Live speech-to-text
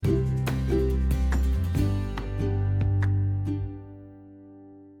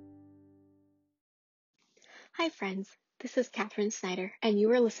Hi, friends. This is Katherine Snyder, and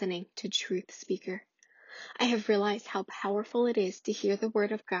you are listening to Truth Speaker. I have realized how powerful it is to hear the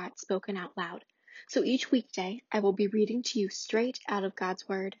Word of God spoken out loud. So each weekday, I will be reading to you straight out of God's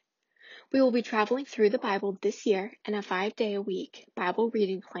Word. We will be traveling through the Bible this year in a 5-day-a-week Bible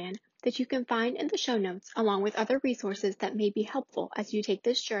reading plan that you can find in the show notes, along with other resources that may be helpful as you take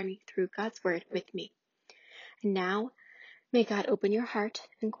this journey through God's Word with me. And now, may God open your heart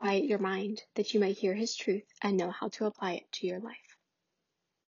and quiet your mind that you may hear His truth and know how to apply it to your life.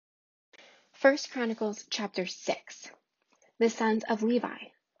 1 Chronicles chapter 6. The sons of Levi,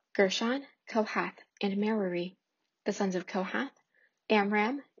 Gershon, Kohath, and Merari. The sons of Kohath,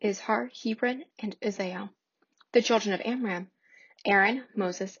 Amram, Izhar, Hebron, and Uzziel. The children of Amram, Aaron,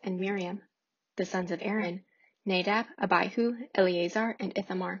 Moses, and Miriam. The sons of Aaron, Nadab, Abihu, Eleazar, and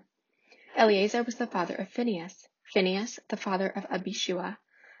Ithamar. Eleazar was the father of Phinehas, Phinehas the father of Abishua,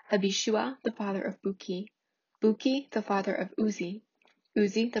 Abishua the father of Buki, Buki the father of Uzi,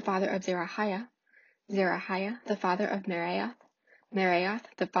 Uzi the father of Zerahiah, Zerahiah the father of Meraioth, Meraioth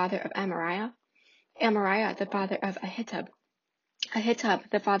the father of Amariah, Amariah the father of Ahitub, Ahitub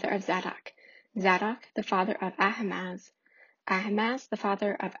the father of Zadok, Zadok the father of Ahimaaz, Ahimaaz the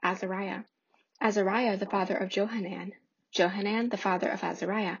father of Azariah, Azariah the father of Johanan, Johanan the father of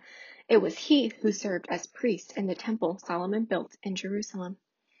Azariah. It was he who served as priest in the temple Solomon built in Jerusalem.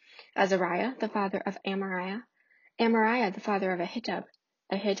 Azariah the father of Amariah, Amariah the father of Ahitub,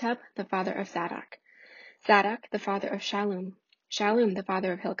 Ahitub the father of Zadok, Zadok the father of Shallum, Shallum the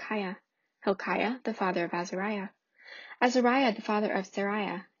father of Hilkiah, Hilkiah the father of Azariah, Azariah the father of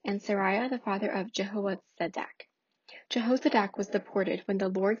Seraiah, and Seraiah the father of Jehozadak. Jehozadak was deported when the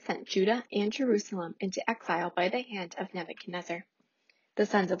Lord sent Judah and Jerusalem into exile by the hand of Nebuchadnezzar. The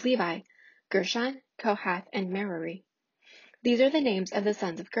sons of Levi, Gershon, Kohath, and Merari. These are the names of the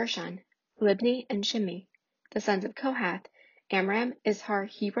sons of Gershon, Libni and Shimei. The sons of Kohath, Amram, Izhar,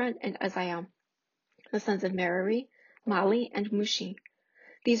 Hebron, and Uzziel. The sons of Merari, Mali, and Mushi.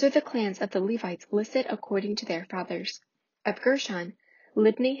 These are the clans of the Levites listed according to their fathers. Of Gershon,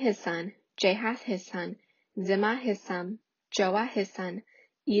 Libni his son, Jahath his son, Zimmah his son, Joah his son,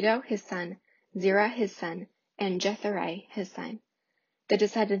 Edo his son, Zerah his son, and Jetharai his son. The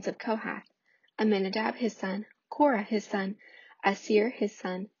descendants of Kohath, Aminadab his son, Korah his son, Asir his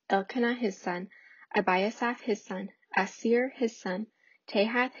son, Elkanah his son, Abiasaph his son, Asir his son,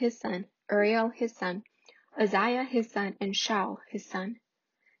 Tahath his son, Uriel his son, Uzziah his son, and Shaul his son.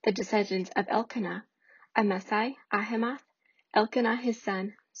 The descendants of Elkanah, Amasai, Ahimath, Elkanah his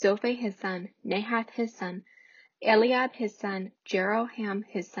son, Zophai his son, Nahath his son, Eliab his son, Jeroham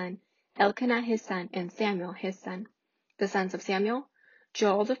his son, Elkanah his son, and Samuel his son. The sons of Samuel,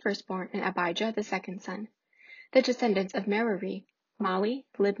 Joel the firstborn, and Abijah the second son. The descendants of Merari, Mali,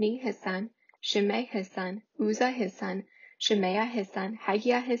 Libni his son, Shimei his son, Uzzah his son, Shemaiah his son,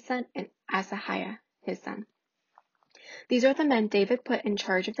 Haggiah his son, and Asahiah his son. These are the men David put in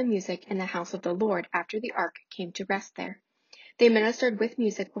charge of the music in the house of the Lord after the ark came to rest there. They ministered with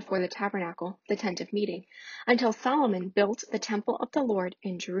music before the tabernacle, the tent of meeting, until Solomon built the temple of the Lord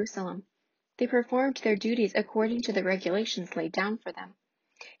in Jerusalem. They performed their duties according to the regulations laid down for them.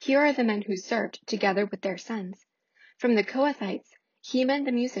 Here are the men who served, together with their sons. From the Kohathites, Heman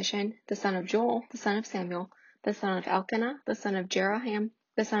the musician, the son of Joel, the son of Samuel, the son of Elkanah, the son of Jeroham,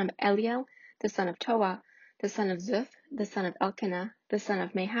 the son of Eliel, the son of Toah, the son of Zuph, the son of Elkanah, the son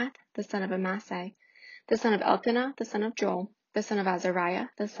of Mahath, the son of Amasai, the son of Elkanah, the son of Joel, the son of Azariah,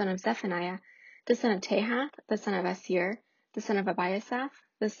 the son of Zephaniah, the son of Tahath, the son of Asir, the son of Abiasaph,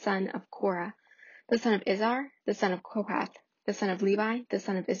 the son of Korah, the son of Izhar, the son of Kohath, the son of Levi, the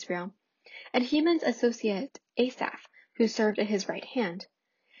son of Israel, and Heman's associate Asaph, who served at his right hand.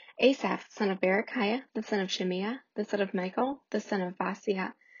 Asaph, son of Berechiah, the son of Shemiah, the son of Michael, the son of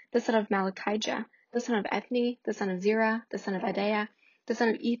Basiah, the son of Malachijah, the son of Ethni, the son of Zerah, the son of Adaiah, the son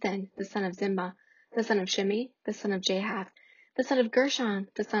of Ethan, the son of Zimmah, the son of Shimei, the son of Jahath, the son of Gershon,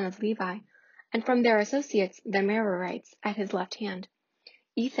 the son of Levi, and from their associates the Merarites at his left hand.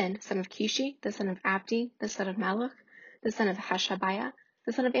 Ethan, son of Kishi, the son of Abdi, the son of Malach, the son of Hashabiah,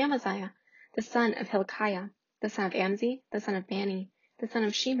 the son of Amaziah, the son of Hilkiah, the son of Amzi, the son of Bani, the son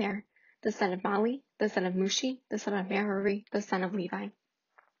of Shemer, the son of Mali, the son of Mushi, the son of Merari, the son of Levi.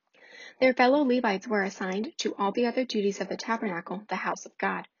 Their fellow Levites were assigned to all the other duties of the tabernacle, the house of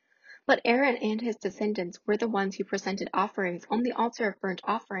God. But Aaron and his descendants were the ones who presented offerings on the altar of burnt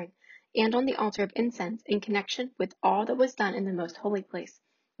offering and on the altar of incense in connection with all that was done in the most holy place,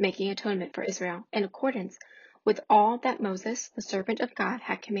 making atonement for Israel in accordance with all that Moses, the servant of God,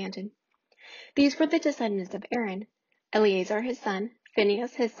 had commanded. These were the descendants of Aaron: Eleazar his son,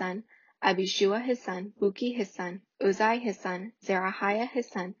 Phinehas his son, Abishua his son, Buki his son, Uzai his son, Zerahiah his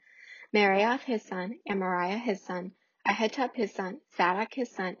son, Meraioth his son, Amariah his son, Ahitub his son, Zadok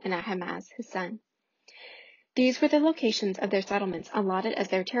his son, and Ahimaaz his son. These were the locations of their settlements allotted as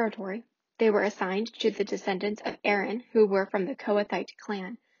their territory. They were assigned to the descendants of Aaron, who were from the Kohathite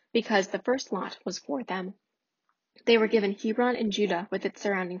clan, because the first lot was for them. They were given Hebron and Judah with its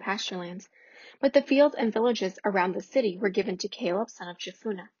surrounding pasturelands, but the fields and villages around the city were given to Caleb son of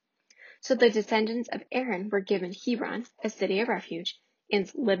Jephunneh. So the descendants of Aaron were given Hebron, a city of refuge, and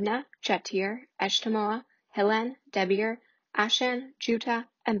Libnah, Jatir, Eshtemoa, Hilen, Debir, Ashan, Judah,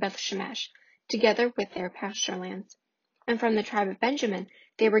 and Bethshemesh, together with their pasturelands. And from the tribe of Benjamin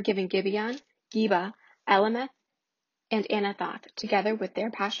they were given Gibeon, Geba, Elameth, and Anathoth, together with their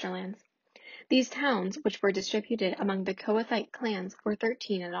pasturelands. These towns, which were distributed among the Kohathite clans, were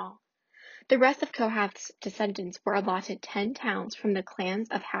 13 in all. The rest of Kohath's descendants were allotted 10 towns from the clans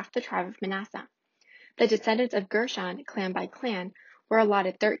of half the tribe of Manasseh. The descendants of Gershon, clan by clan, were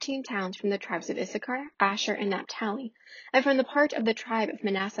allotted 13 towns from the tribes of Issachar, Asher, and Naphtali, and from the part of the tribe of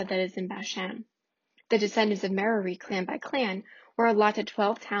Manasseh that is in Bashan. The descendants of Merari, clan by clan, were allotted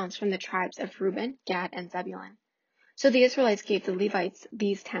 12 towns from the tribes of Reuben, Gad, and Zebulun. So the Israelites gave the Levites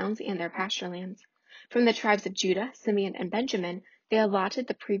these towns and their pasturelands. From the tribes of Judah, Simeon, and Benjamin, they allotted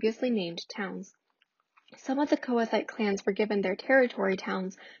the previously named towns. Some of the Kohathite clans were given their territory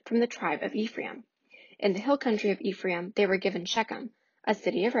towns from the tribe of Ephraim. In the hill country of Ephraim, they were given Shechem, a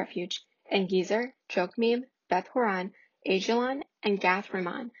city of refuge, and Gezer, Jokmeam, Beth-horon, Ajalon, and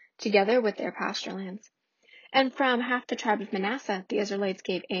Gath-rimmon, together with their pasturelands. And from half the tribe of Manasseh, the Israelites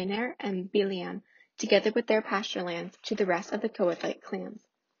gave Aner and Bileam, together with their pasturelands, to the rest of the Kohathite clans.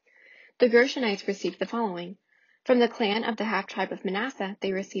 The Gershonites received the following. From the clan of the half-tribe of Manasseh,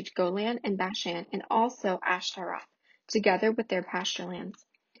 they received Golan and Bashan, and also Ashtaroth, together with their pasturelands.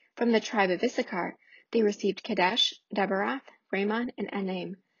 From the tribe of Issachar, they received Kadesh, Daberath, Ramon, and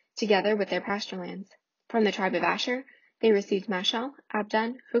Enaim, together with their pasturelands. From the tribe of Asher, they received Mashal,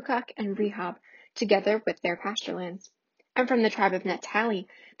 Abdon, Hukok, and Rehob, together with their pasturelands. And from the tribe of Naphtali,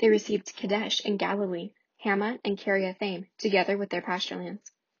 they received Kadesh and Galilee, Hammon, and Kiriathaim, together with their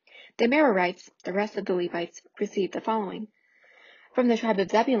pasturelands. The Merarites, the rest of the Levites, received the following. From the tribe of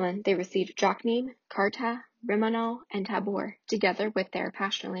Zebulun, they received Jokneam, Karta, Rimmonah, and Tabor, together with their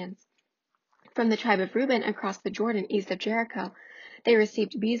pasturelands. From the tribe of Reuben across the Jordan east of Jericho, they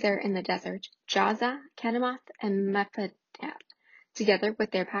received Bezer in the desert, Jaza, Kedemoth, and Mephidath, together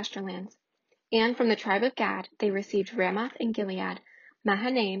with their pasturelands. And from the tribe of Gad, they received Ramoth in Gilead,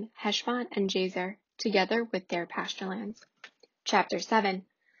 Mahanaim, Heshbon, and Jazer, together with their pasturelands. Chapter 7.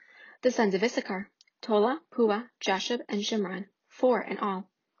 The sons of Issachar, Tola, Puah, Jashub, and Shimron, 4 in all.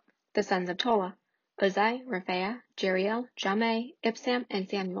 The sons of Tola, Uzai, Rephaiah, Jeriel, Jameh, Ibsam, and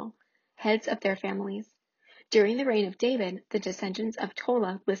Samuel, heads of their families. During the reign of David, the descendants of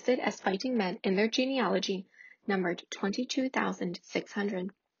Tola listed as fighting men in their genealogy numbered 22,600.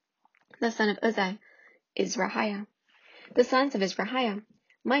 The son of Uzai, Izrahiah. The sons of Izrahiah,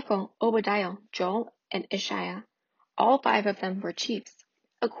 Michael, Obadiah, Joel, and Ishiah. All 5 of them were chiefs.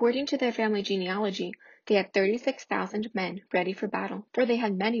 According to their family genealogy, they had 36,000 men ready for battle, for they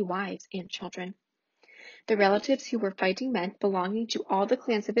had many wives and children. The relatives who were fighting men belonging to all the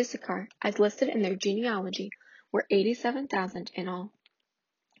clans of Issachar, as listed in their genealogy, were 87,000 in all.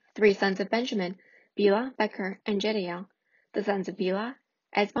 3 sons of Benjamin, Bela, Becher, and Jediel. The sons of Bela,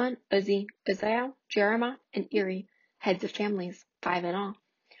 Esbon, Uzzi, Uzziel, Jeremoth, and Eri, heads of families, 5 in all.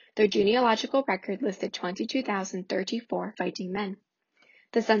 Their genealogical record listed 22,034 fighting men.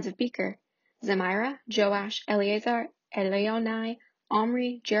 The sons of Becher, Zemira, Joash, Eleazar, Elionai,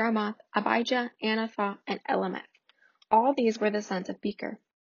 Omri, Jeremoth, Abijah, Anathoth, and Elameth. All these were the sons of Becher.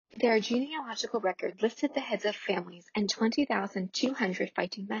 Their genealogical record listed the heads of families and 20,200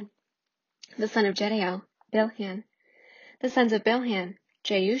 fighting men. The son of Jediel, Bilhan. The sons of Bilhan,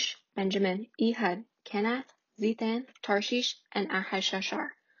 Jeush, Benjamin, Ehud, Kenath, Zethan, Tarshish, and Ahishashar.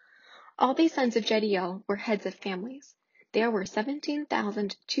 All these sons of Jediel were heads of families. There were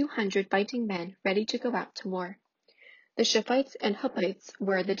 17,200 fighting men ready to go out to war. The Shephites and Huppites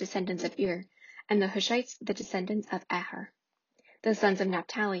were the descendants of Ir, and the Hushites the descendants of Aher. The sons of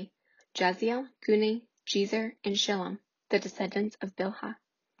Naphtali, Jaziel, Guni, Jezer, and Shillem, the descendants of Bilhah.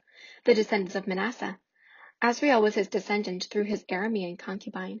 The descendants of Manasseh, Asriel was his descendant through his Aramean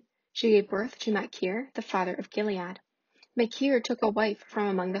concubine. She gave birth to Machir, the father of Gilead. Machir took a wife from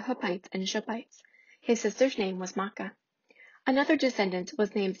among the Huppites and Shuppites. His sister's name was Maacah. Another descendant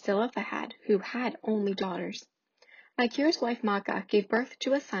was named Zelophehad, who had only daughters. Machir's wife Maacah gave birth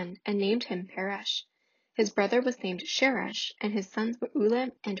to a son and named him Peresh. His brother was named Sheresh, and his sons were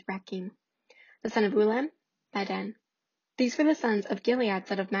Ulam and Rakim. The son of Ulam, Padan. These were the sons of Gilead,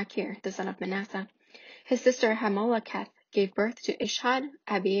 son of Machir, the son of Manasseh. His sister Hammoleketh gave birth to Ishhad,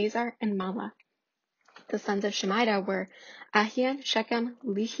 Abiezer, and Mala. The sons of Shemida were Ahian, Shechem,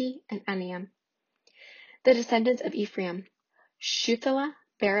 Lehi, and Aniam. The descendants of Ephraim: Shuthelah,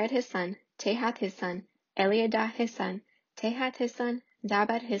 Bered his son, Tahath his son, Eliadah his son, Tahath his son,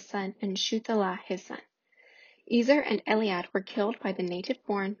 Zabad his son, and Shuthelah his son. Ezer and Eliad were killed by the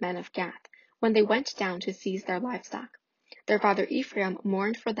native-born men of Gath when they went down to seize their livestock. Their father Ephraim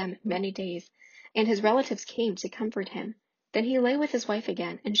mourned for them many days, and his relatives came to comfort him. Then he lay with his wife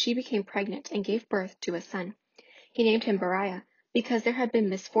again, and she became pregnant and gave birth to a son. He named him Beriah, because there had been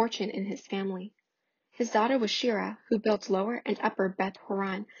misfortune in his family. His daughter was Shirah, who built Lower and Upper Beth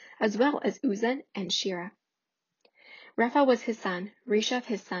Horon, as well as Uzan and Shirah. Repha was his son, Resheph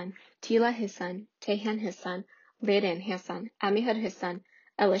his son, Tela his son, Tahan his son, Ladan his son, Ammihud his son,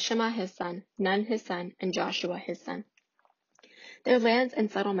 Elishama his son, Nun his son, and Joshua his son. Their lands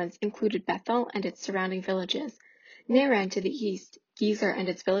and settlements included Bethel and its surrounding villages, Naran to the east, Gezer and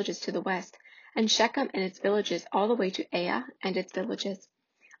its villages to the west, and Shechem and its villages all the way to Aiah and its villages.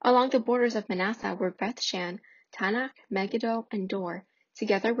 Along the borders of Manasseh were Bethshan, Tanakh, Megiddo, and Dor,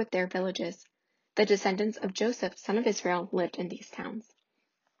 together with their villages. The descendants of Joseph, son of Israel, lived in these towns.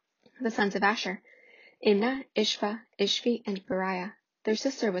 The sons of Asher: Imnah, Ishva, Ishvi, and Beriah. Their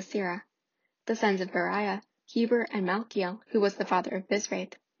sister was Serah. The sons of Beriah: Heber and Malchiel, who was the father of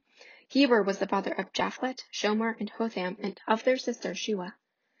Bizraith. Heber was the father of Japhlet, Shomer, and Hotham, and of their sister Shua.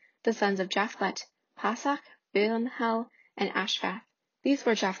 The sons of Japhlet: Pasach, Bilhel, and Ashvath. These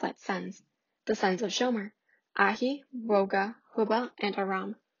were Japhlet's sons. The sons of Shomer: Ahi, Roga, Hubah, and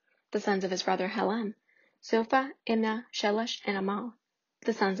Aram. The sons of his brother Helem: Zophah, Imnah, Shelesh, and Amal.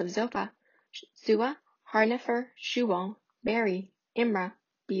 The sons of Zophah: Sua, Harnefer, Shual, Beri, Imrah,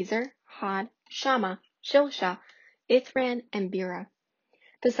 Bezer, Had, Shammah, Shilshah, Ithran, and Bera.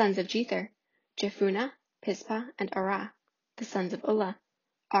 The sons of Jether: Jephunneh, Pispa, and Arah. The sons of Ulah: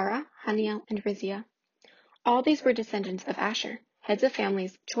 Arah, Haniel, and Rizia. All these were descendants of Asher, heads of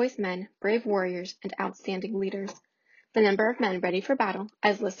families, choice men, brave warriors, and outstanding leaders. The number of men ready for battle,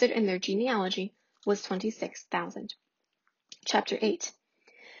 as listed in their genealogy, was 26,000. Chapter 8.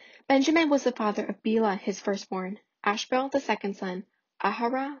 Benjamin was the father of Bela his firstborn, Ashbel the second son,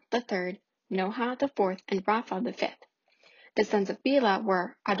 Aharah the third, Noha the fourth, and Rapha the fifth. The sons of Bela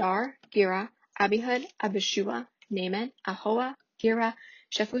were Adar, Gera, Abihud, Abishua, Naaman, Ahoah, Gera,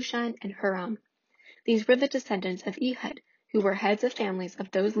 Shephushan, and Huram. These were the descendants of Ehud, who were heads of families of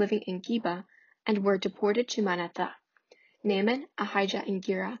those living in Geba, and were deported to Manasseh. Naaman, Ahijah, and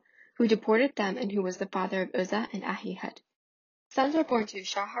Gera, who deported them, and who was the father of Uzzah and Ahihud. Sons were born to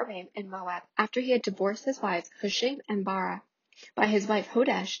Shaharaim in Moab, after he had divorced his wives Hushim and Bara. By his wife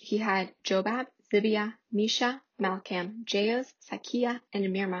Hodesh he had Jobab, Zibiah, Misha, Malcham, Jaaz, Sakiah,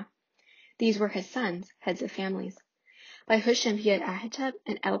 and Mirmah. These were his sons, heads of families. By Hushim he had Ahitub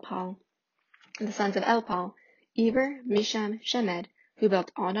and Elpal. The sons of Elpal: Eber, Misham, Shemed, who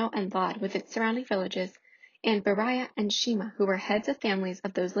built Ono and Lod with its surrounding villages, and Beriah and Shema, who were heads of families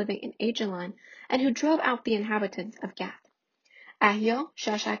of those living in Ajalon, and who drove out the inhabitants of Gath. Ahio,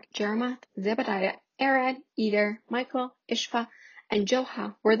 Shashak, Jeremoth, Zebadiah, Arad, Eder, Michael, Ishva, and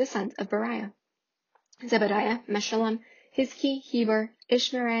Joha were the sons of Beriah. Zebadiah, Meshullam, Hizki, Heber,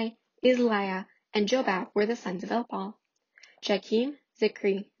 Ishmerai, Isliah, and Jobab were the sons of Elpal. Jakim,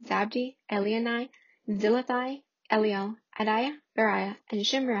 Zikri, Zabdi, Elianai, Zilathai, Eliel, Adiah, Beriah, and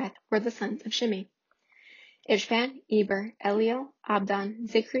Shimrath were the sons of Shimi. Ishvan, Eber, Eliel, Abdon,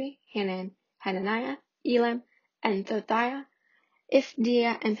 Zikri, Hanan, Hananiah, Elam, and Thothiah,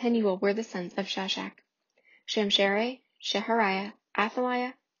 Ifdiah, and Penuel were the sons of Shashak. Shemsherai, Shehariah,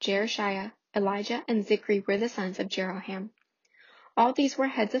 Athaliah, Jereshiah, Elijah, and Zikri were the sons of Jeroham. All these were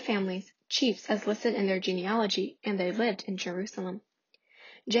heads of families, chiefs as listed in their genealogy, and they lived in Jerusalem.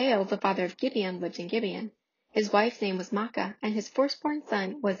 Jael, the father of Gibeon, lived in Gibeon. His wife's name was Maacah, and his firstborn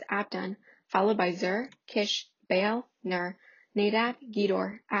son was Abdon, followed by Zur, Kish, Baal, Ner, Nadab,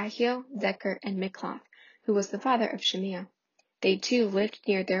 Gedor, Ahio, Zechar, and Mikloth, who was the father of Shemiah. They too lived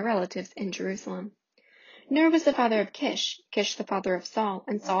near their relatives in Jerusalem. Ner was the father of Kish, Kish the father of Saul,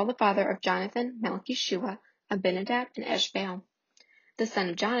 and Saul the father of Jonathan, Malchishua, Abinadab, and Eshbaal. The son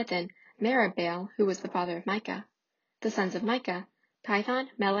of Jonathan, Merib-Baal, who was the father of Micah. The sons of Micah: Pithon,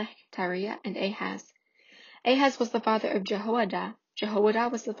 Melech, Tariah, and Ahaz. Ahaz was the father of Jehoiada. Jehoiada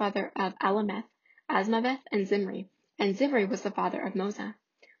was the father of Alameth, Asmaveth, and Zimri was the father of Moza.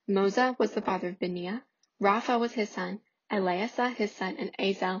 Moza was the father of Beniah. Rapha was his son, Eleasah his son, and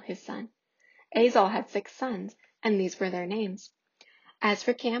Azel his son. Azal had 6 sons, and these were their names: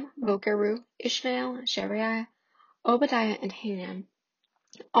 Azrikam, Bokeru, Ishmael, Shariah, Obadiah, and Hanan.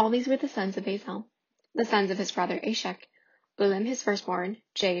 All these were the sons of Azal. The sons of his brother Ashek: Ulam his firstborn,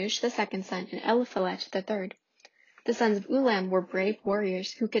 Jeush the second son, and Eliphalet the third. The sons of Ulam were brave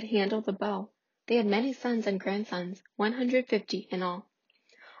warriors who could handle the bow. They had many sons and grandsons, 150 in all.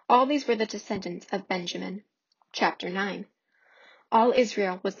 All these were the descendants of Benjamin. Chapter 9. All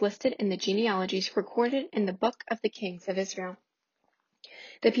Israel was listed in the genealogies recorded in the book of the kings of Israel.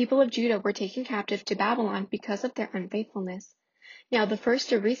 The people of Judah were taken captive to Babylon because of their unfaithfulness. Now the first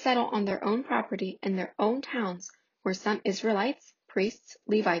to resettle on their own property in their own towns were some Israelites, priests,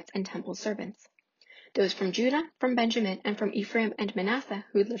 Levites, and temple servants. Those from Judah, from Benjamin, and from Ephraim and Manasseh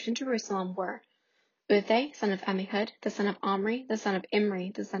who lived in Jerusalem were Uthai, son of Ammihud, the son of Omri, the son of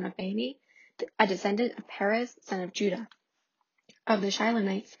Imri, the son of Bani, a descendant of Perez, son of Judah. Of the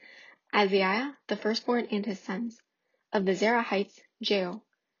Shilonites, Azariah, the firstborn, and his sons. Of the Zerahites, Jeuel.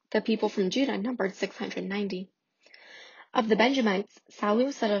 The people from Judah numbered 690. Of the Benjamites,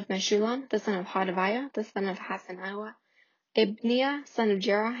 Salu, son of Meshullam, the son of Hodaviah, the son of Hassaniah, Ibniah, son of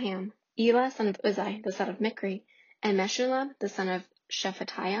Jeroham, Elah, son of Uzai, the son of Mikri, and Meshullam, the son of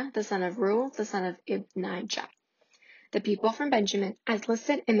Shephatiah, the son of Ruel, the son of Ibnijah. The people from Benjamin, as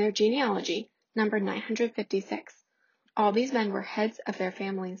listed in their genealogy, numbered 956. All these men were heads of their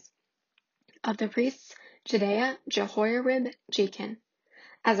families. Of the priests, Jedaiah, Jehoiarib, Jachin.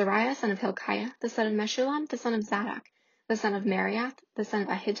 Azariah, son of Hilkiah, the son of Meshullam, the son of Zadok, the son of Mariath, the son of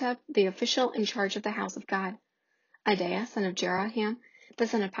Ahitub, the official in charge of the house of God. Adaiah, son of Jeroham, the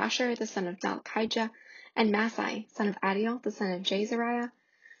son of Pashur, the son of Malchijah, and Masai, son of Adiel, the son of Jezariah,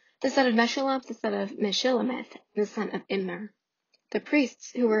 the son of Meshullam, the son of Meshilemeth, the son of Immer. The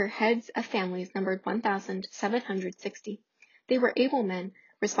priests, who were heads of families, numbered 1,760. They were able men,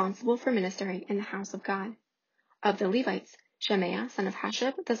 responsible for ministering in the house of God. Of the Levites, Shemaiah, son of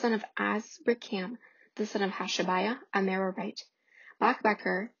Hashab, the son of Azrikam, the son of Hashabiah, a Merarite,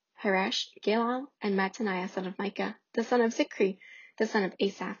 Bakbakur, Haresh, Galal, and Mattaniah, son of Micah, the son of Zikri, the son of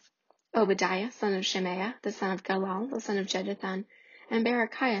Asaph, Obadiah, son of Shemaiah, the son of Galal, the son of Jeduthun, and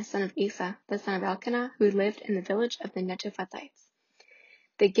Berechiah, son of Asa, the son of Elkanah, who lived in the village of the Netophathites.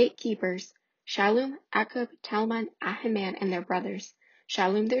 The gatekeepers, Shallum, Akub, Talmon, Ahiman, and their brothers,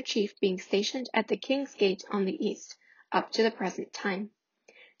 Shallum their chief being stationed at the king's gate on the east, up to the present time.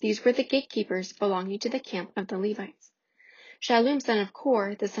 These were the gatekeepers belonging to the camp of the Levites. Shallum, son of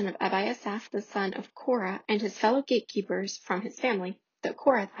Kor, the son of Abiasaph, the son of Korah, and his fellow gatekeepers from his family, the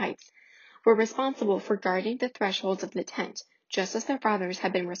Korathites, were responsible for guarding the thresholds of the tent, just as their fathers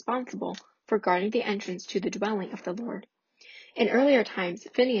had been responsible for guarding the entrance to the dwelling of the Lord. In earlier times,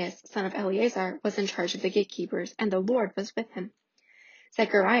 Phinehas, son of Eleazar, was in charge of the gatekeepers, and the Lord was with him.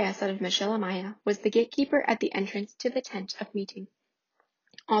 Zechariah, son of Meshelemiah, was the gatekeeper at the entrance to the tent of meeting.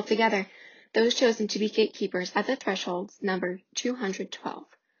 Altogether, those chosen to be gatekeepers at the thresholds numbered 212.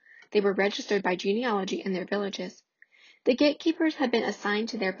 They were registered by genealogy in their villages. The gatekeepers had been assigned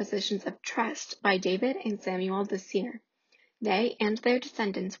to their positions of trust by David and Samuel the seer. They and their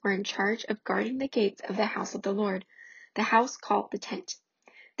descendants were in charge of guarding the gates of the house of the Lord, the house called the tent.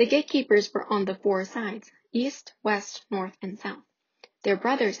 The gatekeepers were on the 4 sides, east, west, north, and south. Their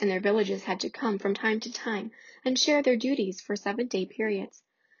brothers in their villages had to come from time to time and share their duties for 7-day periods.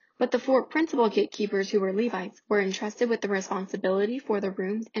 But the 4 principal gatekeepers, who were Levites, were entrusted with the responsibility for the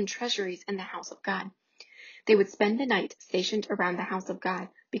rooms and treasuries in the house of God. They would spend the night stationed around the house of God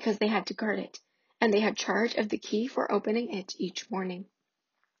because they had to guard it, and they had charge of the key for opening it each morning.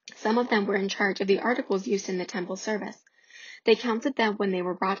 Some of them were in charge of the articles used in the temple service. They counted them when they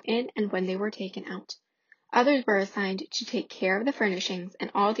were brought in and when they were taken out. Others were assigned to take care of the furnishings and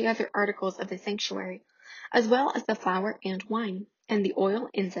all the other articles of the sanctuary, as well as the flour and wine, and the oil,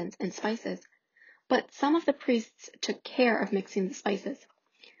 incense, and spices. But some of the priests took care of mixing the spices.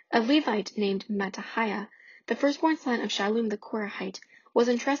 A Levite named Mattahiah, the firstborn son of Shallum the Korahite, was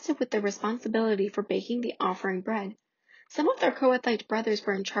entrusted with the responsibility for baking the offering bread. Some of their Kohathite brothers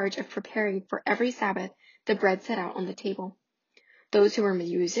were in charge of preparing for every Sabbath the bread set out on the table. Those who were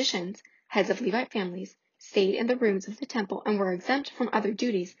musicians, heads of Levite families, stayed in the rooms of the temple and were exempt from other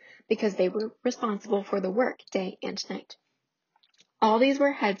duties because they were responsible for the work day and night. All these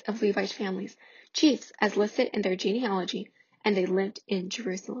were heads of Levite families, chiefs as listed in their genealogy, and they lived in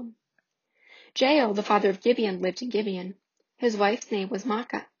Jerusalem. Jael, the father of Gibeon, lived in Gibeon. His wife's name was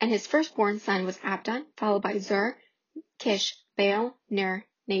Maacah, and his firstborn son was Abdon, followed by Zur, Kish, Baal, Ner,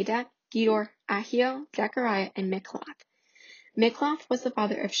 Nadab, Gedor, Ahio, Zechariah, and Mikloth. Mikloth was the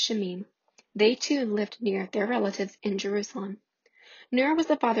father of Shimeen. They too lived near their relatives in Jerusalem. Ner was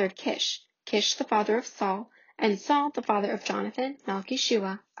the father of Kish. Kish the father of Saul, and Saul the father of Jonathan,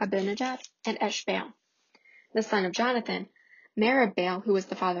 Malchishua, Abinadab, and Eshbaal. The son of Jonathan, Merib-Baal, who was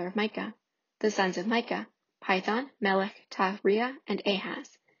the father of Micah. The sons of Micah, Pithon, Melech, Tahriah, and Ahaz.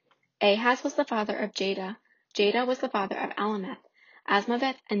 Ahaz was the father of Jada. Jada was the father of Alameth,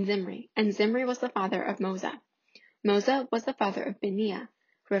 Asmaveth, and Zimri was the father of Moza. Moza was the father of Beniah.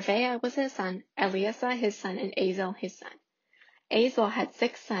 Rephaiah was his son, Eleasah his son, and Azel his son. Azel had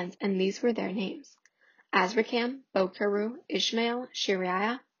 6 sons, and these were their names: Azrikam, Bokeru, Ishmael,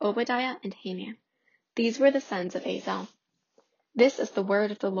 Shiriah, Obadiah, and Hanan. These were the sons of Azel. This is the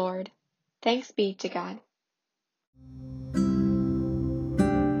word of the Lord. Thanks be to God.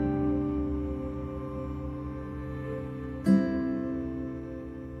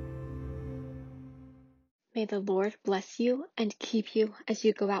 May the Lord bless you and keep you as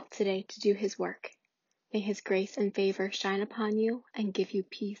you go out today to do his work. May his grace and favor shine upon you and give you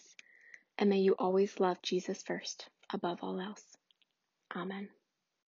peace. And may you always love Jesus first, above all else. Amen.